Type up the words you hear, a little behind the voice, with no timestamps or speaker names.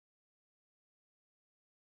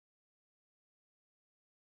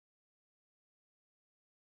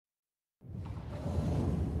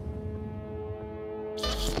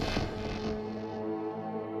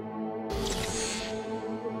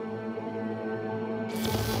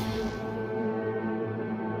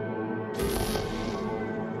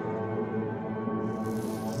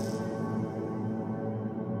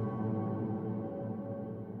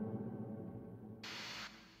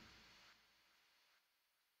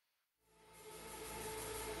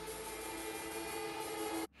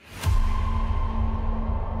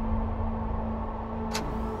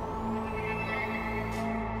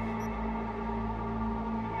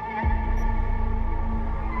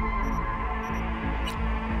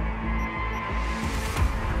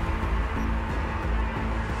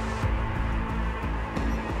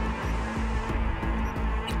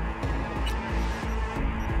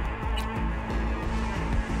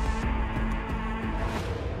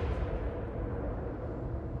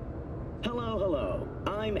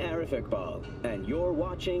And you're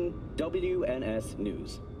watching WNS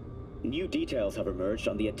News. New details have emerged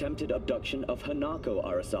on the attempted abduction of Hanako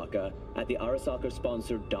Arasaka at the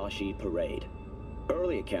Arasaka-sponsored Dashi Parade.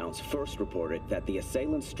 Early accounts first reported that the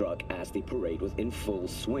assailants struck as the parade was in full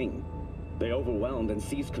swing. They overwhelmed and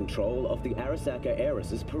seized control of the Arasaka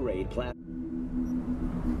Heiress's parade platform.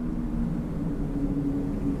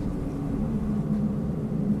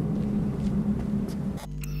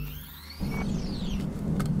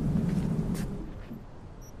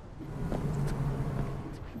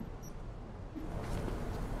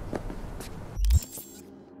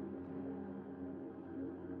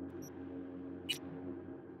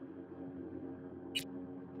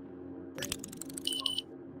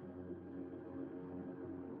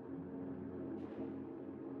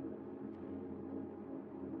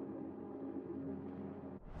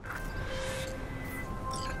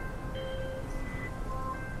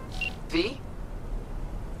 V?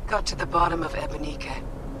 Got to the bottom of Ebonica.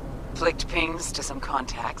 Flicked pings to some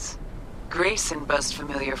contacts. Grayson buzzed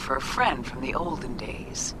familiar for a friend from the olden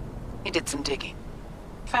days. He did some digging.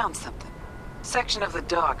 Found something. Section of the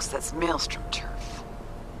docks that's Maelstrom turf.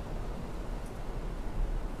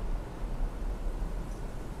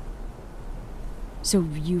 So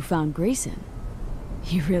you found Grayson?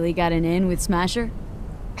 You really got an in with Smasher?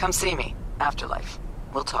 Come see me. Afterlife.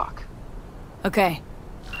 We'll talk. Okay.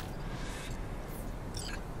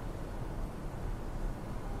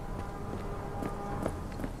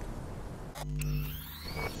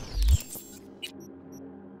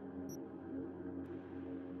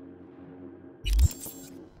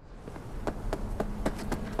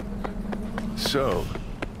 So,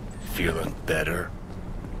 feeling better?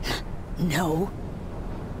 No.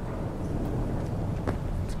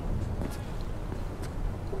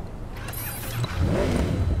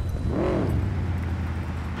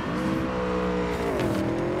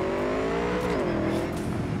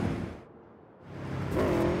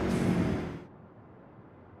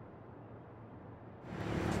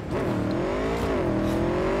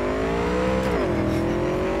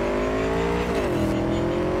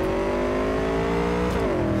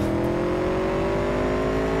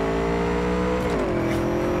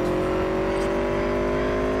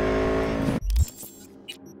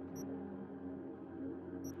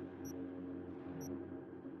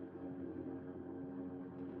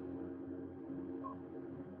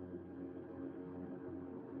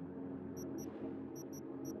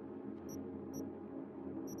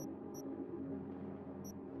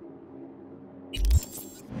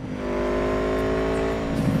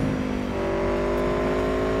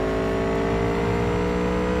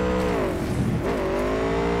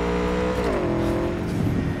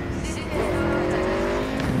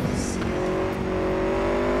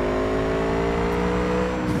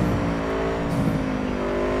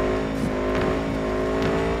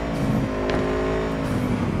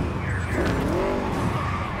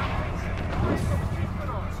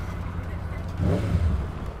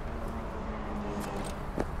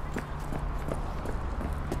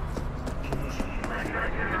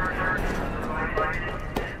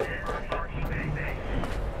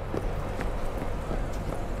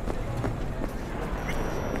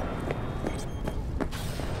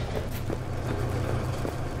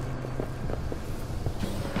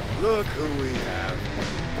 Look who we have.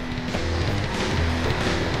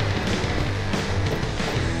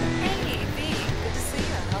 Hey, V. Good to see you.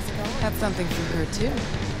 How's it going? Have something for her, too.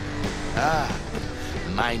 Ah,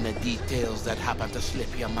 minor details that happened to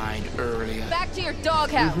slip your mind earlier. Back to your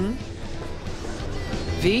doghouse.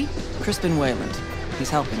 V, Crispin Wayland.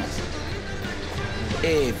 He's helping us.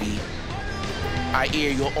 Hey, V. I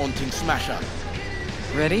hear you're hunting Smasher.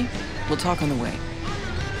 Ready? We'll talk on the way.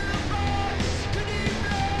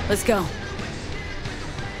 Let's go.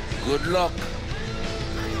 Good luck.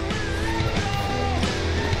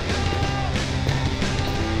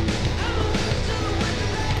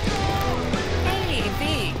 Hey,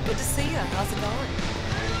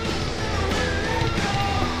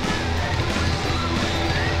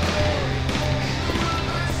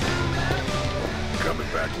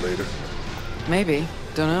 Maybe.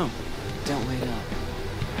 Don't know. Don't wait up.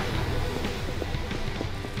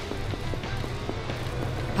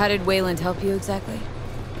 How did Wayland help you exactly?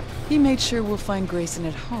 He made sure we'll find Grayson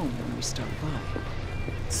at home when we stop by.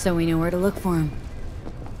 So we know where to look for him.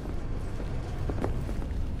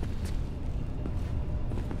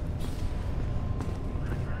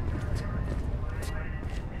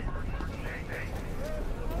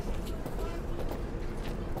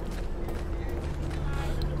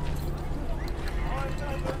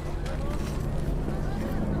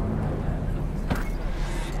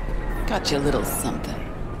 Got you a little something.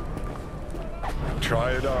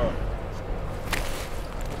 Try it on.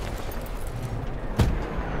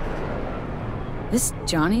 This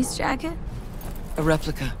Johnny's jacket? A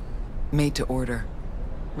replica. Made to order.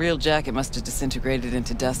 Real jacket must have disintegrated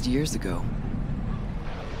into dust years ago.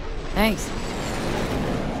 Thanks.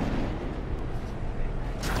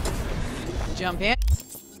 Jump in.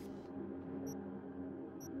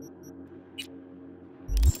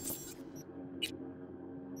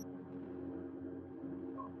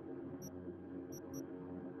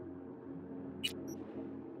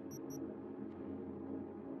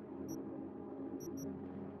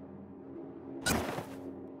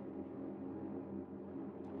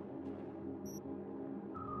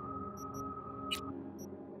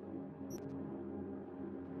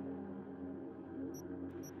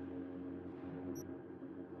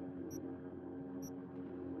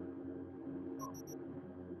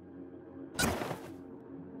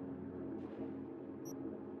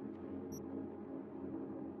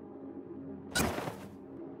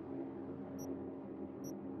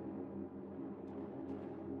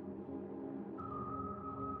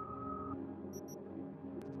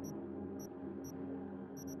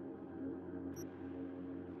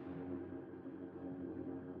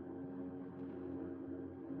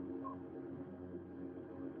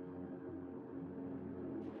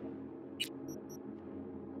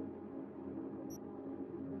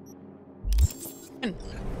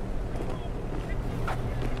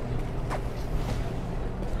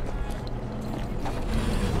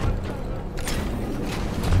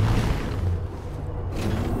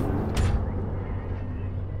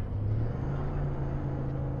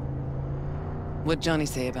 What'd Johnny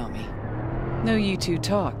say about me? No, you two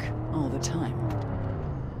talk all the time.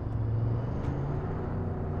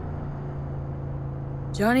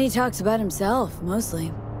 Johnny talks about himself,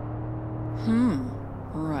 mostly.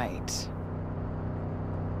 Right.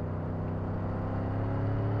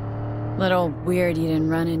 Little weird you didn't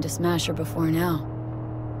run into Smasher before now.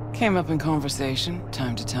 Came up in conversation,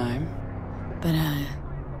 time to time. But,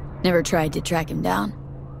 never tried to track him down.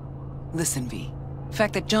 Listen, V. The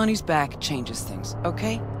fact that Johnny's back changes things,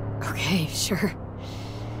 okay? Okay, sure.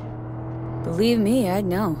 Believe me, I'd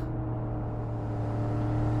know.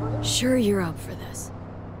 Sure you're up for this.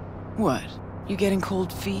 What? You getting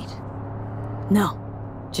cold feet? No.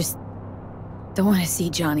 Just don't want to see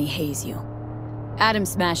Johnny haze you. Adam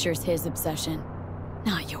Smasher's his obsession,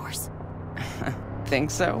 not yours.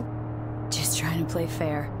 Think so? Just trying to play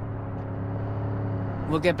fair.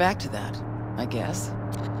 We'll get back to that, I guess.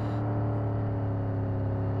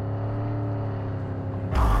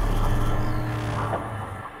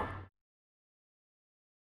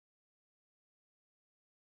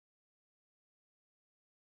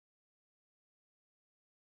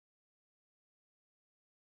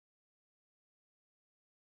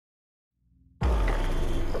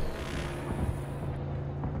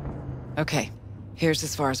 Okay, here's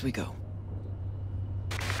as far as we go.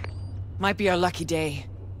 Might be our lucky day.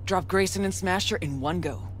 Drop Grayson and Smasher in one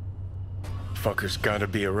go. Fucker's gotta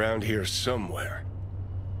be around here somewhere.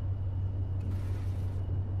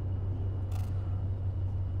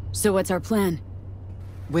 So what's our plan?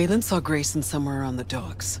 Wayland saw Grayson somewhere on the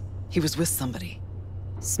docks. He was with somebody.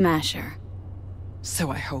 Smasher.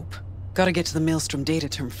 So I hope. Gotta get to the Maelstrom data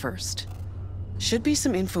term first. Should be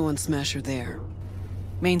some info on Smasher there.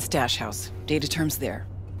 Main stash house. Data term's there.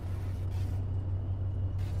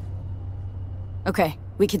 Okay,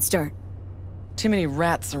 we can start. Too many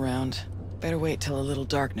rats around. Better wait till a little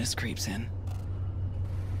darkness creeps in.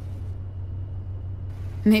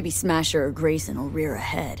 Maybe Smasher or Grayson will rear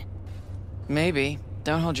ahead. Maybe.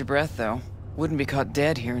 Don't hold your breath, though. Wouldn't be caught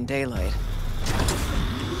dead here in daylight.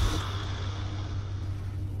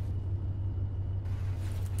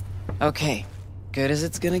 Okay. Good as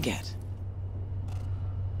it's gonna get.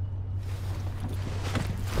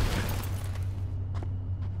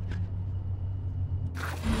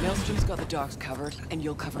 Maelstrom's got the docks covered, and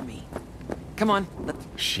you'll cover me. Come on.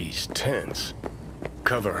 She's tense.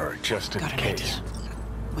 Cover her just in Got an case. idea.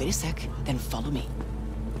 Wait a sec, then follow me.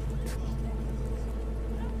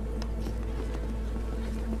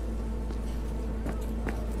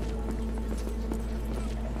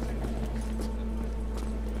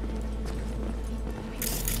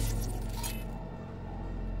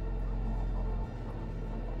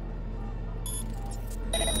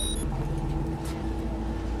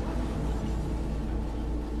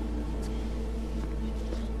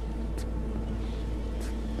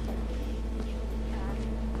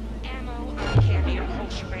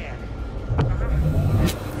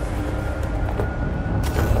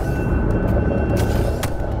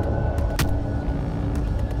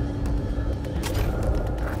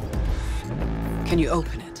 Can you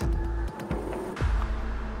open it?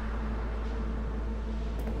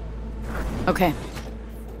 Okay.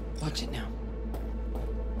 Watch it now.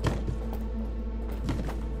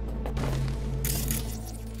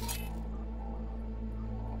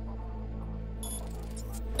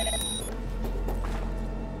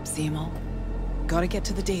 See 'em all? Gotta get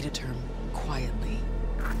to the data term quietly.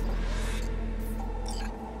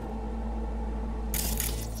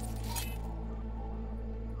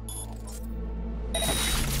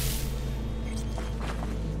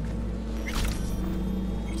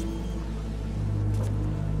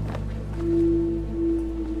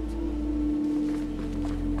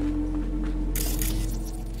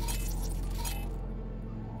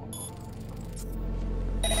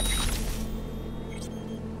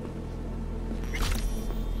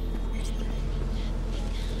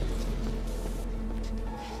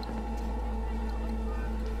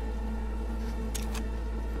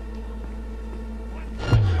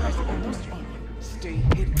 Stay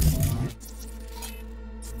hidden.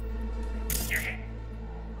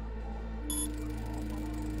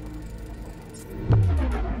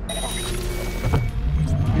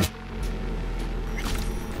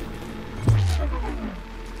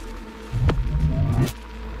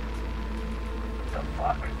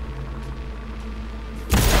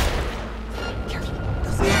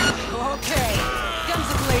 Okay, guns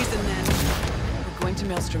a-blazing then. We're going to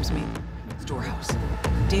Maelstrom's meet. Storehouse.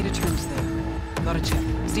 Data terms there. Gotta check.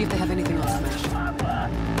 See if they have anything on Smash.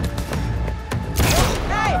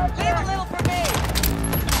 Hey, leave a little for me!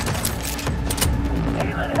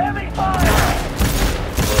 Even heavy fire!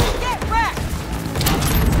 Get wrecked!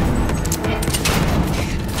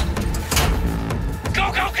 Go,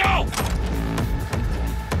 go, go!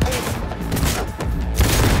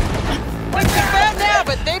 Things are bad now,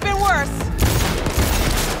 but they've been worse.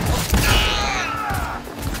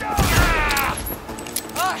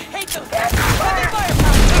 Oh, I hate those guys. Heavy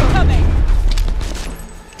firepower incoming!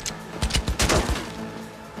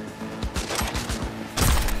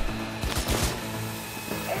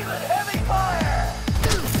 Even heavy fire!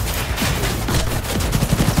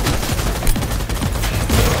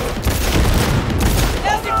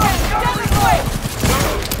 Now's your chance! Down this way!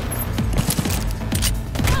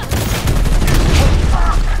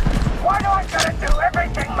 Why do I gotta do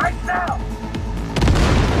everything myself?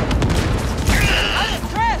 I'm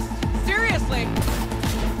stressed! Seriously!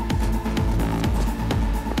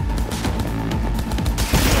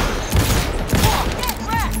 Get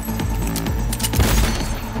wrecked!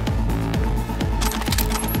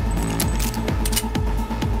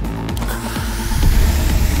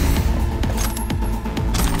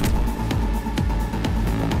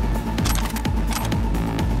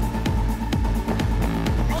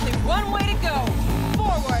 Only one way to go!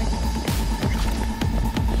 Forward!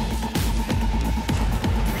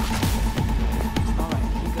 Alright,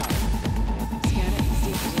 you got it. Scan it and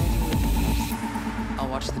see if there's anything we can use. I'll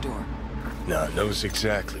watch the door. Nah, knows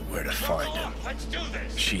exactly where to find him. Let's do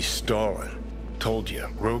this! She's stalling. Told you,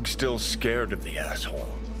 Rogue's still scared of the asshole.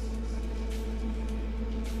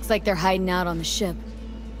 Looks like they're hiding out on the ship.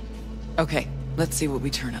 Okay, let's see what we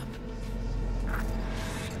turn up.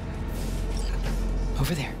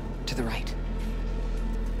 Over there, to the right.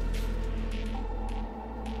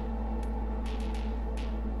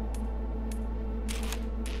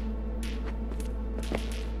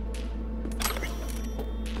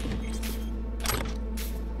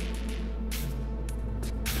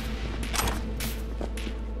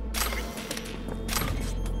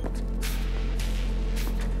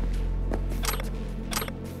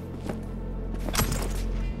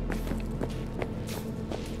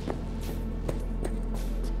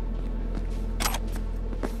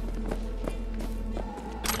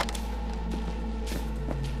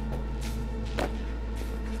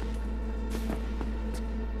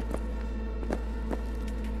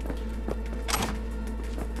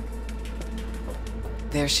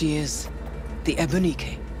 There she is. The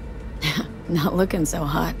Ebonique. Not looking so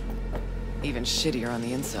hot. Even shittier on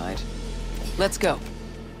the inside. Let's go.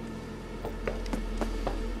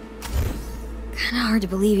 Kinda hard to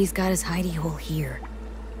believe he's got his hidey hole here.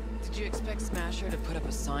 Did you expect Smasher to put up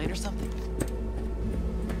a sign or something?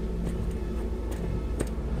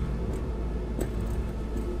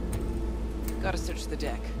 Gotta search the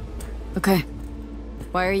deck. Okay.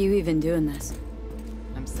 Why are you even doing this?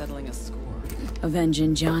 I'm settling a score.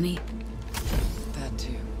 Avenging Johnny? That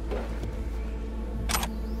too.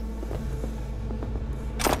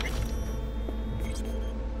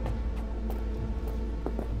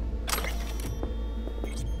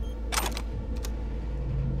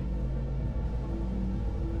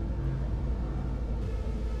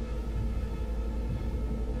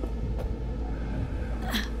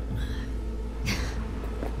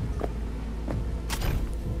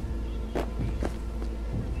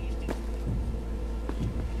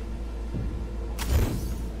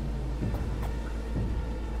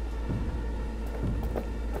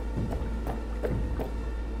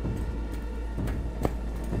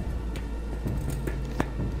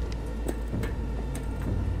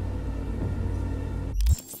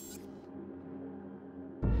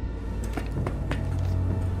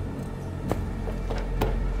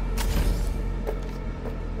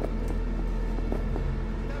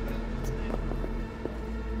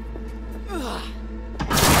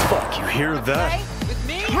 hear that? With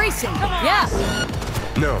me? Grayson, yeah!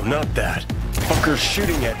 No, not that. Fucker's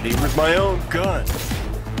shooting at me with my own gun.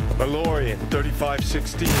 Malorian,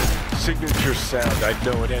 3516. Signature sound, I'd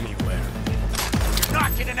know it anywhere. You're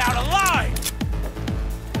not getting out alive!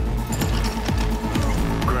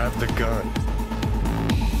 Grab the gun.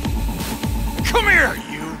 Come here,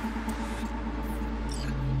 you!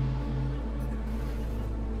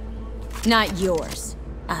 Not yours,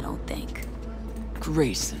 I don't think.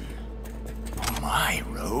 Grayson. Oh my,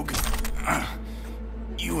 Rogue.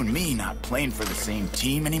 You and me not playing for the same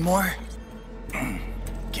team anymore?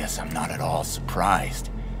 Guess I'm not at all surprised.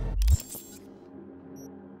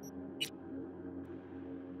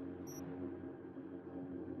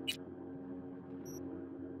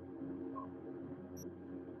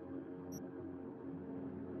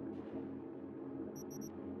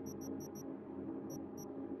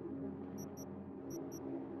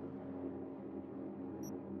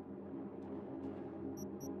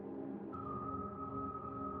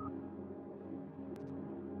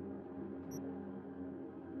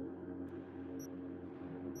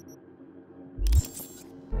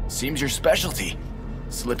 Seems your specialty.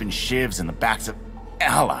 Slipping shivs in the backs of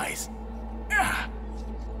allies.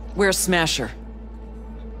 Where's Smasher?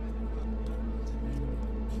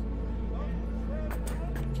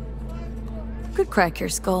 Could crack your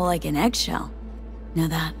skull like an eggshell. Know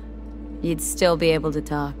that? You'd still be able to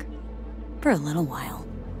talk. For a little while.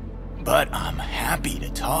 But I'm happy to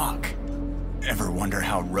talk. Ever wonder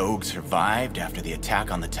how Rogue survived after the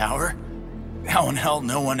attack on the tower? How in hell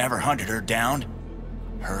no one ever hunted her down?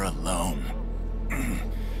 Her alone.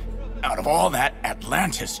 Out of all that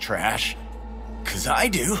Atlantis trash, 'cause I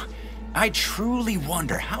do, I truly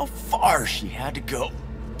wonder how far she had to go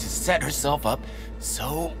to set herself up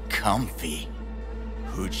so comfy.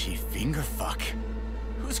 Who'd she finger fuck?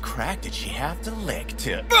 Whose crack did she have to lick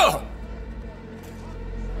to... Ugh!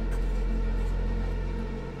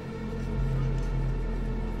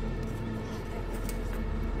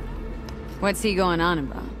 What's he going on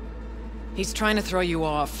about? He's trying to throw you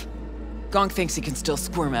off. Gong thinks he can still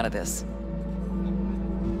squirm out of this.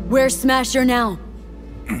 Where's Smasher now?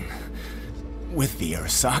 With the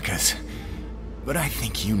Arasakas. But I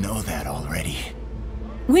think you know that already.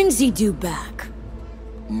 When's he due back?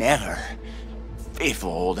 Never. Faithful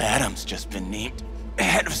old Adam's just been named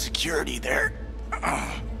head of security there.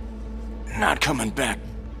 Not coming back.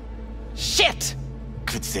 Shit!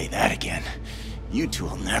 Could say that again. You two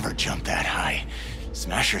will never jump that high.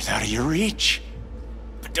 Smasher's out of your reach.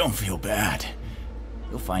 But don't feel bad.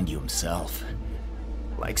 He'll find you himself.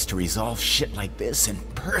 Likes to resolve shit like this in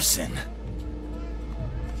person.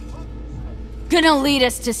 Gonna lead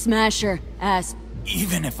us to Smasher, ass.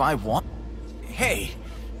 Even if I want... Hey,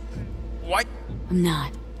 why... I'm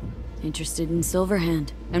not. Interested in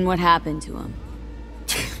Silverhand, and what happened to him.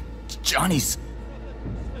 Johnny's...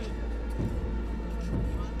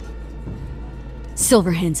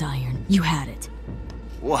 Silverhand's iron. You had it.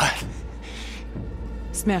 What?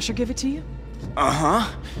 Smasher give it to you? Uh-huh.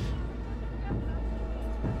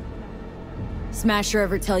 Smasher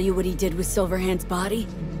ever tell you what he did with Silverhand's body?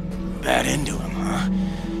 That into him, huh?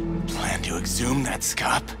 Plan to exhume that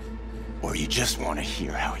scop? Or you just want to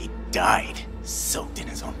hear how he died, soaked in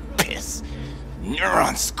his own piss?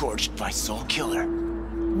 Neurons scorched by Soul Killer.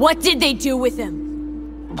 What did they do with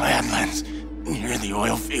him? Badlands, near the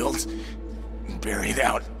oil fields. Buried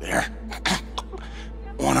out there.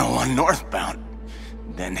 101 northbound.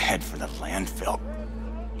 Then head for the landfill.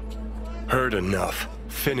 Heard enough.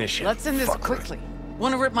 Finish it. Let's end this fucker. quickly.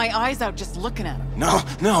 Want to rip my eyes out just looking at him.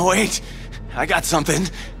 No, wait. I got something.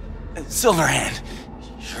 Silverhand.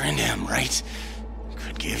 You're into him, right?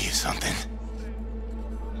 Could give you something.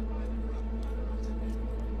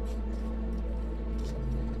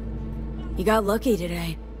 You got lucky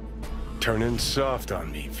today. Turning soft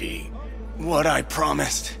on me, V. What I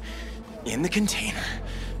promised. In the container.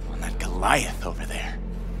 On that Goliath over there.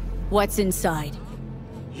 What's inside?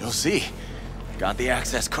 You'll see. Got the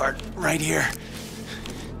access card right here.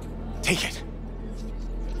 Take it.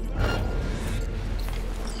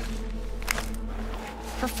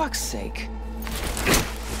 For fuck's sake.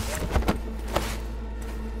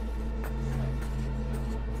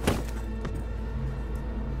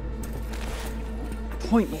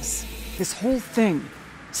 Pointless. This whole thing.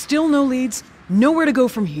 Still no leads, nowhere to go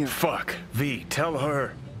from here. Fuck. V, tell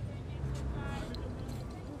her.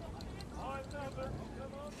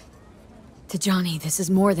 To Johnny, this is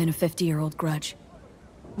more than a 50-year-old grudge.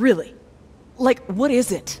 Really? Like, what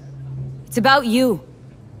is it? It's about you.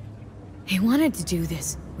 He wanted to do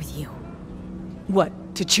this with you.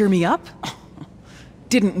 What, to cheer me up?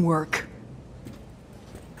 Didn't work.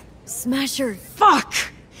 Smasher! Fuck!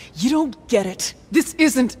 You don't get it. This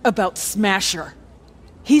isn't about Smasher.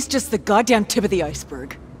 He's just the goddamn tip of the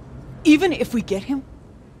iceberg. Even if we get him,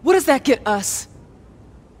 what does that get us?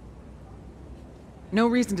 No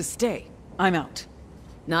reason to stay. I'm out.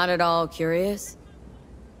 Not at all curious?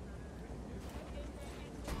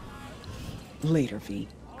 Later, V.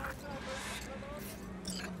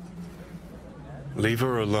 Leave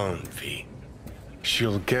her alone, V.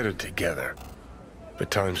 She'll get it together. But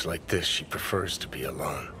times like this, she prefers to be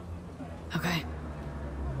alone. Okay.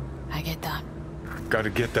 I get that. Gotta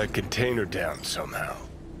get that container down somehow.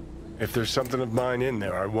 If there's something of mine in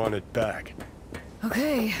there, I want it back.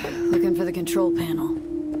 Okay, looking for the control panel.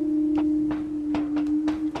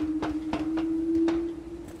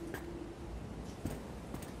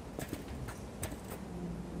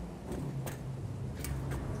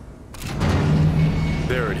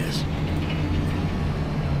 There it is.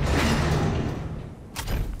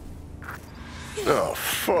 Oh,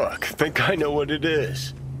 fuck. Think I know what it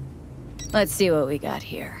is. Let's see what we got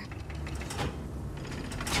here.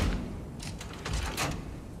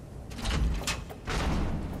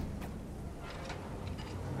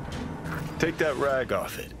 Take that rag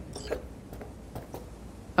off it.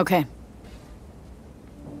 Okay.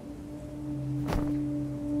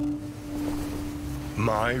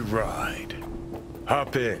 My ride.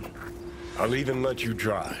 Hop in. I'll even let you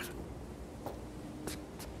drive.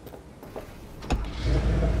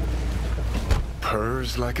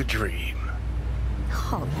 Purrs like a dream.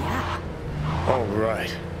 Oh, yeah. All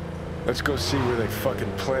right. Let's go see where they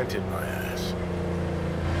fucking planted my ass.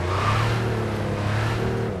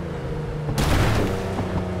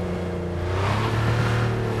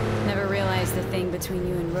 Never realized the thing between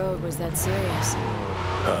you and Rogue was that serious.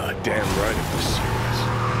 Damn right it was serious.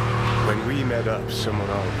 When we met up, someone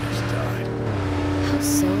always died. How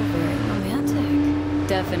so very romantic.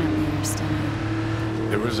 Definitely your style.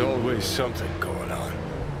 There was always something going on.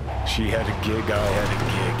 She had a gig, I had a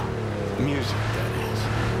gig. Music, that is.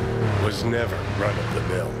 Was never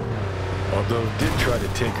run-of-the-mill. Although did try to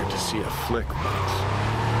take her to see a flick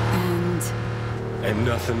once. And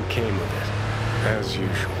nothing came of it, as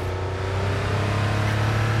usual.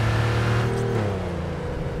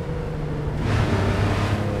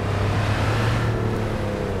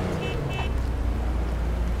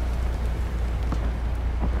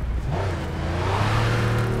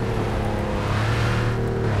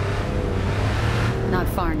 Not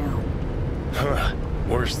far now. Huh.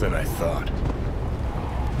 Worse than I thought.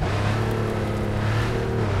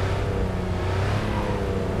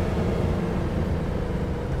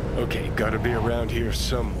 Okay, gotta be around here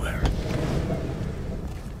somewhere.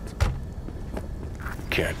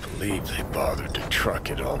 Can't believe they bothered to truck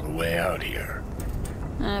it all the way out here.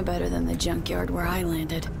 Better than the junkyard where I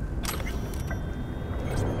landed.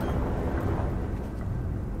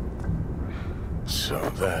 So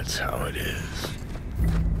that's how it is.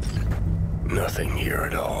 Nothing here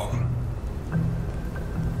at all.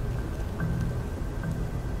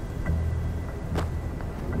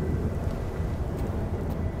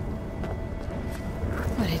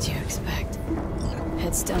 What did you expect?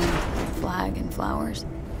 Headstone, flag, and flowers?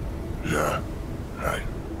 No. I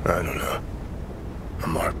don't know. A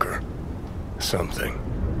marker. Something.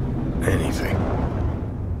 Anything.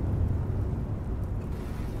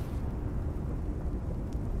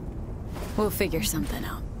 We'll figure something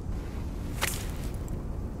out.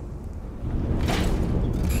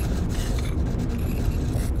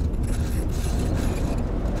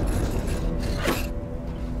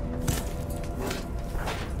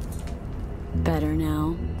 Better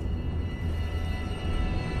now?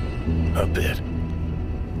 A bit.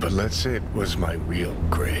 But let's say it was my real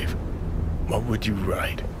grave. What would you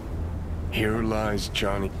write? Here lies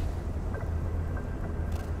Johnny.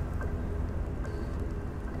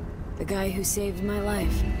 The guy who saved my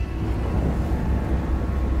life.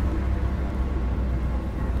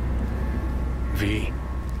 V,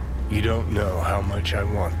 you don't know how much I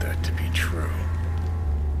want that to be true.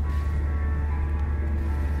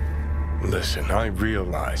 Listen, I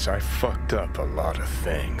realize I fucked up a lot of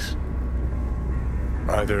things.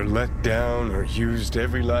 Either let down or used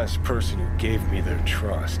every last person who gave me their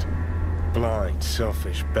trust. Blind,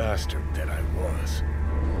 selfish bastard that I was.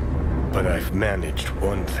 But I've managed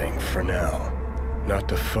one thing for now. Not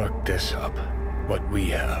to fuck this up. What we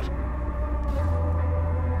have.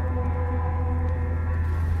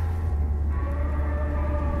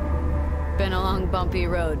 Been a long, bumpy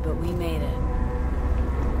road, but we made it.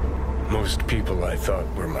 Most people I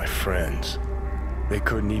thought were my friends. They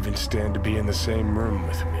couldn't even stand to be in the same room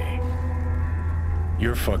with me.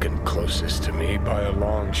 You're fucking closest to me by a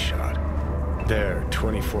long shot. there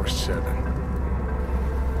 24/7.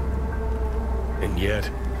 And yet,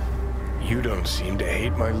 you don't seem to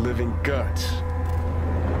hate my living guts.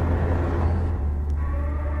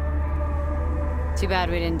 Too bad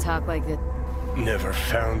we didn't talk like that. Never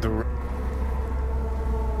found the...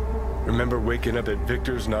 Remember waking up at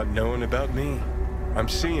Victor's not knowing about me? I'm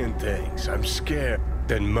seeing things, I'm scared.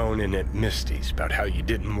 Then moaning at Misty's about how you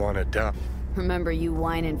didn't want to die. Remember you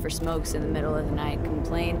whining for smokes in the middle of the night,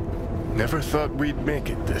 complain? Never thought we'd make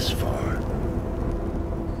it this far.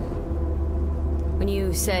 When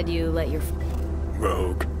you said you let your...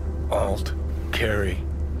 Rogue, Alt, Carrie,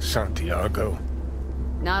 Santiago.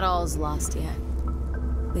 Not all's lost yet.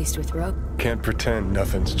 At least with Rogue. Can't pretend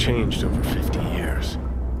nothing's changed over 50 years.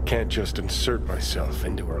 Can't just insert myself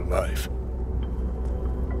into her life.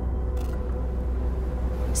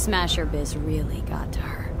 Smasher biz really got to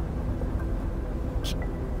her.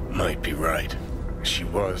 Might be right. She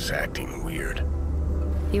was acting weird.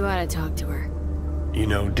 You ought to talk to her. You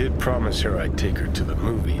know, did promise her I'd take her to the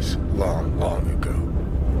movies long, long ago.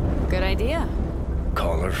 Good idea.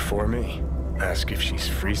 Call her for me. Ask if she's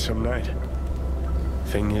free some night.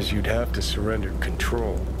 Thing is, you'd have to surrender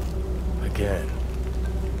control. Again.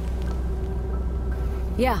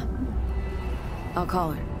 Yeah. I'll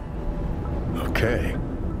call her. Okay.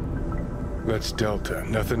 Let's Delta.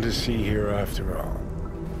 Nothing to see here after all.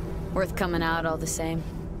 Worth coming out all the same.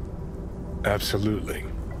 Absolutely.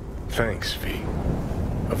 Thanks, V.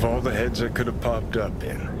 Of all the heads I could have popped up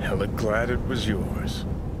in, hella glad it was yours.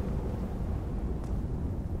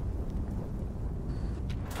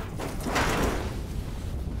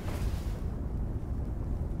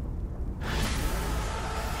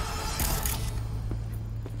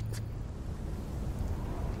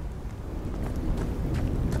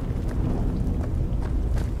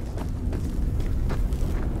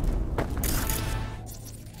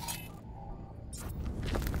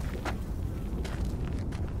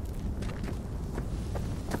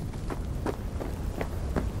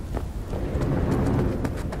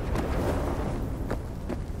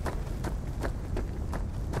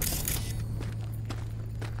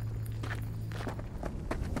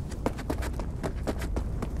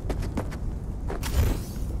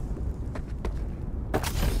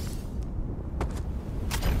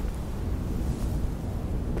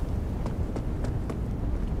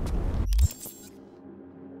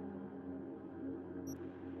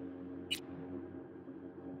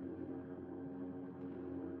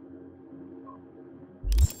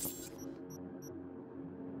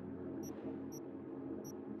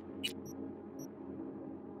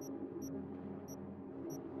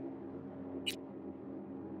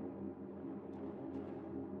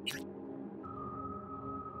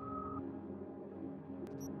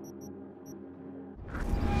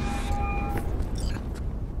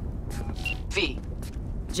 V.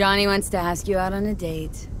 Johnny wants to ask you out on a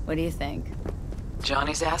date. What do you think?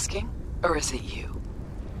 Johnny's asking? Or is it you?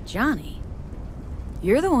 Johnny?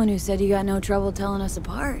 You're the one who said you got no trouble telling us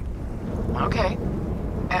apart. Okay.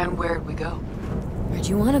 And where'd we go? Where'd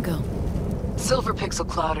you want to go? Silver Pixel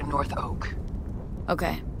Cloud in North Oak.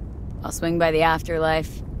 Okay. I'll swing by the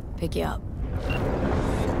afterlife, pick you up.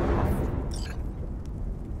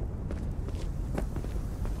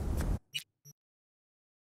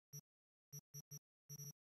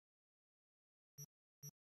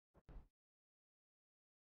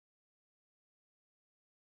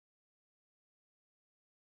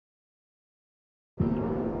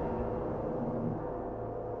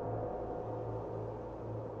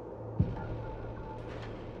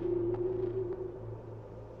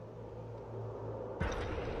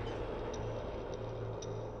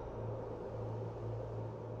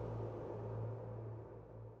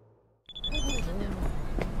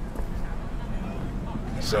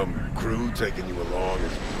 Some crew taking you along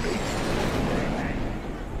as bait?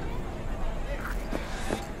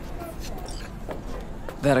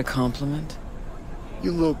 That a compliment?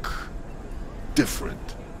 You look...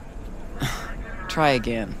 different. Try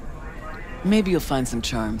again. Maybe you'll find some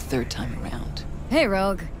charm third time around. Hey,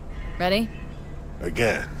 Rogue. Ready?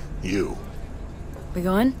 Again, you. We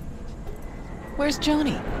going? Where's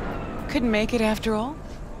Johnny? Couldn't make it after all?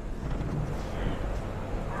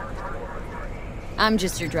 I'm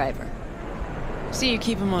just your driver. So you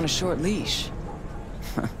keep him on a short leash.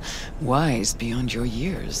 Wise beyond your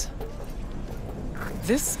years.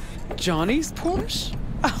 This Johnny's Porsche?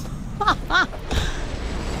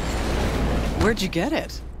 Where'd you get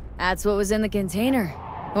it? That's what was in the container.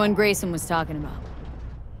 The one Grayson was talking about.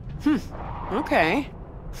 Okay.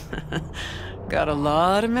 Got a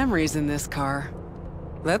lot of memories in this car.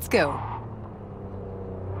 Let's go.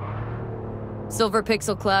 Silver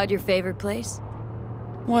Pixel Cloud your favorite place?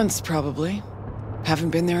 Once, probably.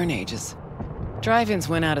 Haven't been there in ages. Drive-ins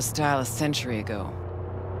went out of style a century ago.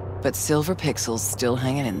 But Silver Pixel's still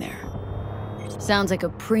hanging in there. Sounds like a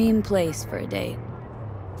preem place for a date.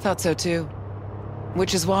 Thought so too.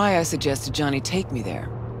 Which is why I suggested Johnny take me there.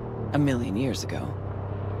 1,000,000 years ago.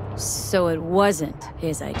 So it wasn't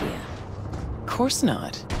his idea. Course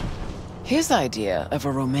not. His idea of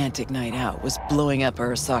a romantic night out was blowing up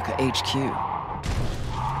Arasaka HQ.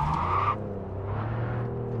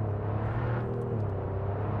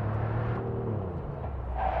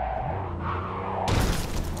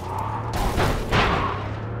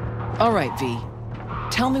 All right, V.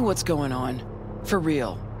 Tell me what's going on. For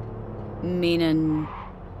real. Meaning...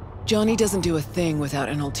 Johnny doesn't do a thing without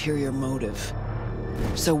an ulterior motive.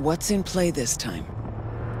 So what's in play this time?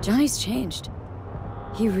 Johnny's changed.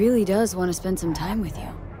 He really does want to spend some time with you.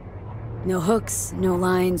 No hooks, no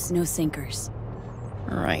lines, no sinkers.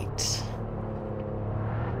 Right.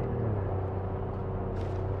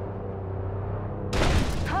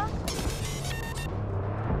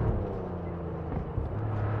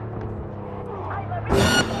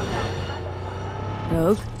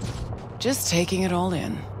 Rogue? Just taking it all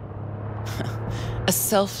in. A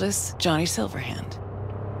selfless Johnny Silverhand.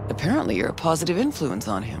 Apparently you're a positive influence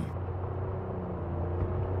on him.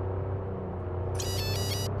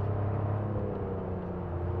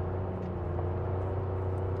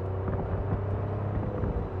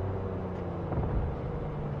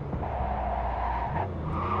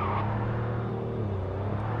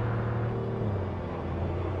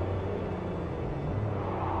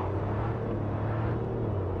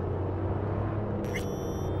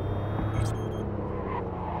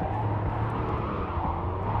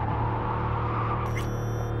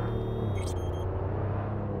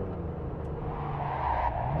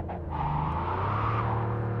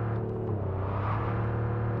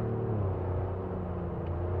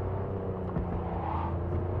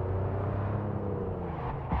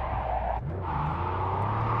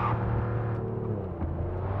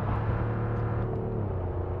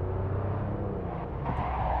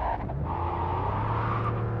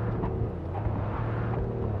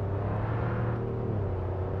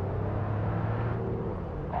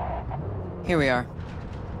 Here we are.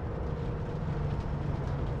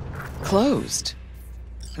 Closed.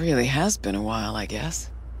 Really has been a while, I guess.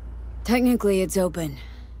 Technically, it's open.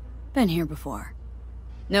 Been here before.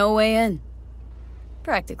 No way in.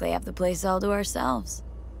 Practically have the place all to ourselves.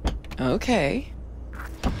 Okay.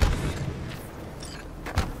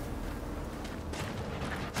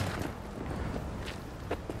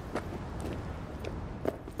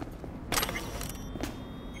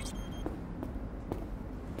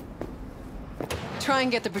 Try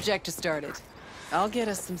and get the projector started. I'll get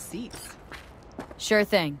us some seats. Sure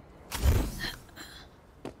thing.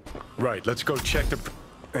 Right, let's go check the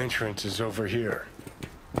entrance is over here.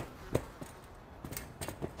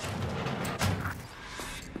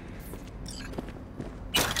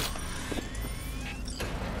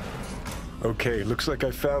 Okay, looks like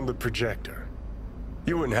I found the projector.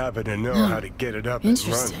 You wouldn't happen to know how to get it up and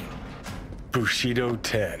running. Bushido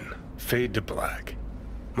 10, Fade to Black.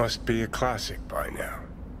 Must be a classic by now.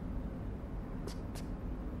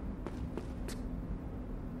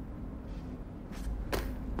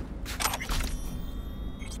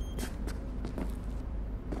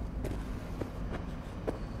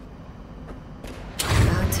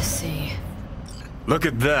 About to see. Look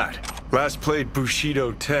at that. Last played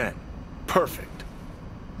Bushido 10. Perfect.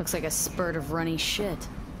 Looks like a spurt of runny shit.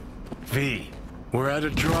 V, we're at a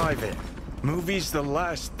drive-in. Movie's the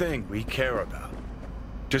last thing we care about.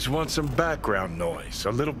 Just want some background noise, a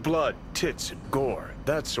little blood, tits, and gore,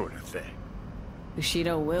 that sort of thing.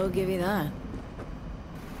 Bushido will give you that.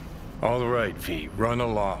 All right, V, run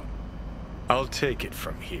along. I'll take it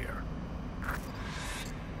from here.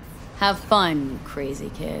 Have fun, you crazy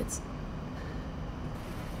kids.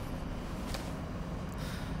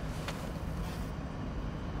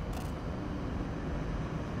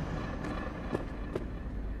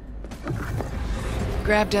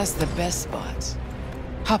 Grabbed us the best spots.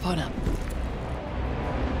 Hop on up.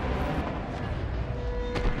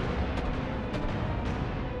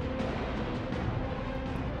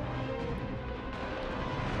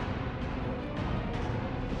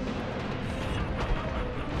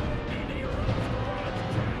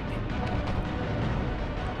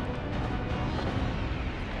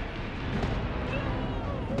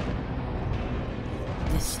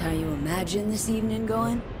 This how you imagine this evening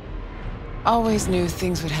going? Always knew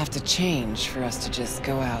things would have to change for us to just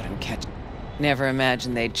go out and catch. Never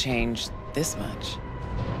imagined they'd change this much.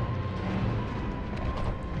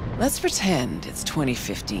 Let's pretend it's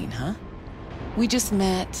 2015, huh? We just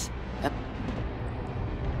met.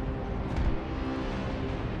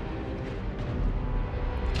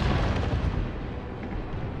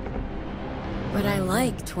 But I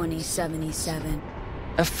like 2077.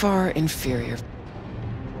 A far inferior.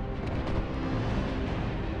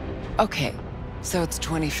 Okay, so it's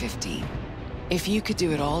 2015. If you could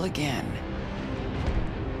do it all again.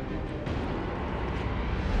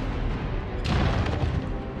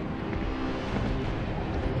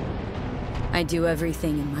 I do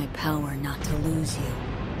everything in my power not to lose you.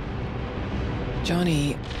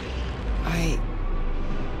 Johnny, Hey.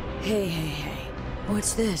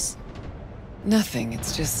 What's this? Nothing,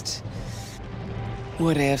 it's just...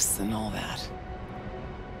 what ifs and all that.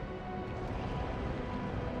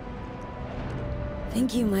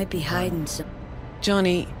 Think you might be hiding some...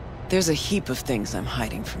 Johnny, there's a heap of things I'm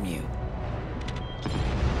hiding from you.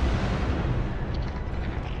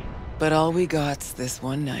 But all we got's this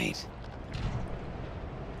one night.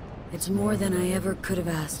 It's more than I ever could have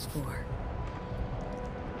asked for.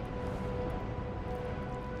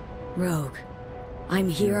 Rogue, I'm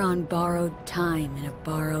here on borrowed time in a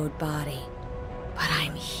borrowed body. But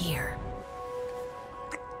I'm here.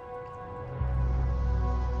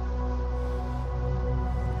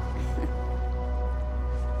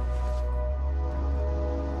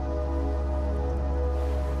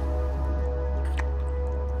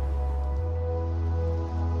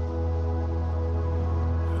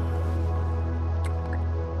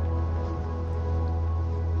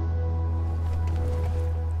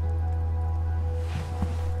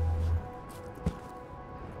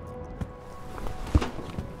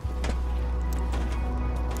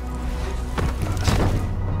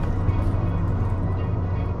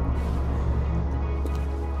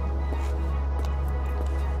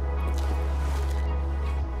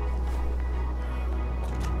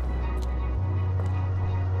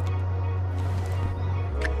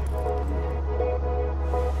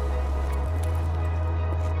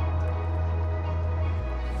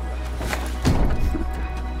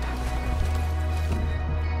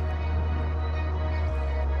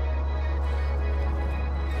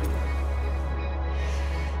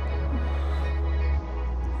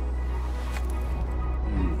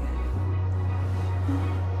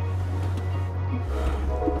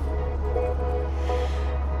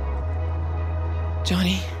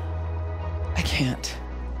 Johnny, I can't.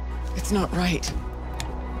 It's not right.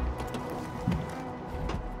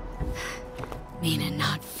 Mean it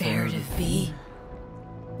not fair to V?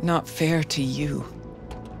 Not fair to you.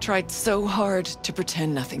 Tried so hard to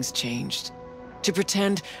pretend nothing's changed. To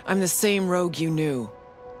pretend I'm the same Rogue you knew.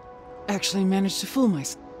 Actually managed to fool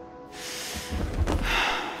myself.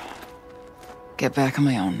 Get back on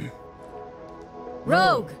my own.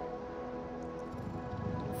 Rogue!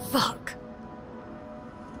 Fuck.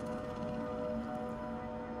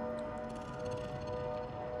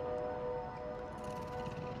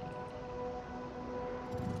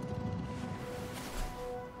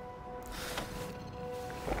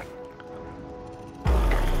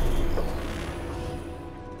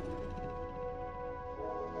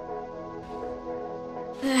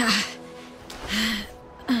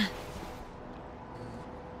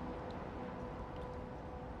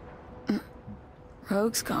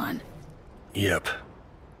 Rogue's gone. Yep.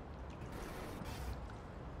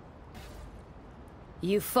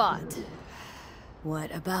 You fought.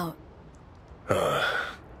 What about?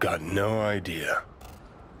 Got no idea.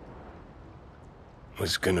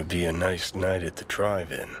 Was gonna be a nice night at the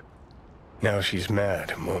drive-in. Now she's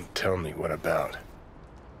mad and won't tell me what about.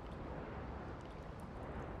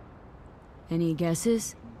 Any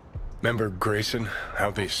guesses? Remember Grayson?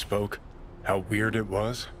 How they spoke? How weird it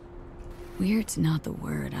was? Weird's not the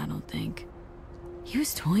word, I don't think. He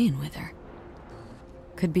was toying with her.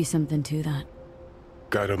 Could be something to that.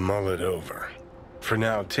 Gotta mull it over. For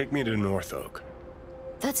now, take me to North Oak.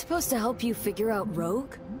 That's supposed to help you figure out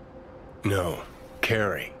Rogue? No,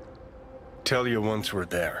 Carrie. Tell you once we're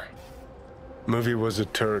there. Movie was a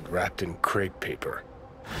turd wrapped in crepe paper.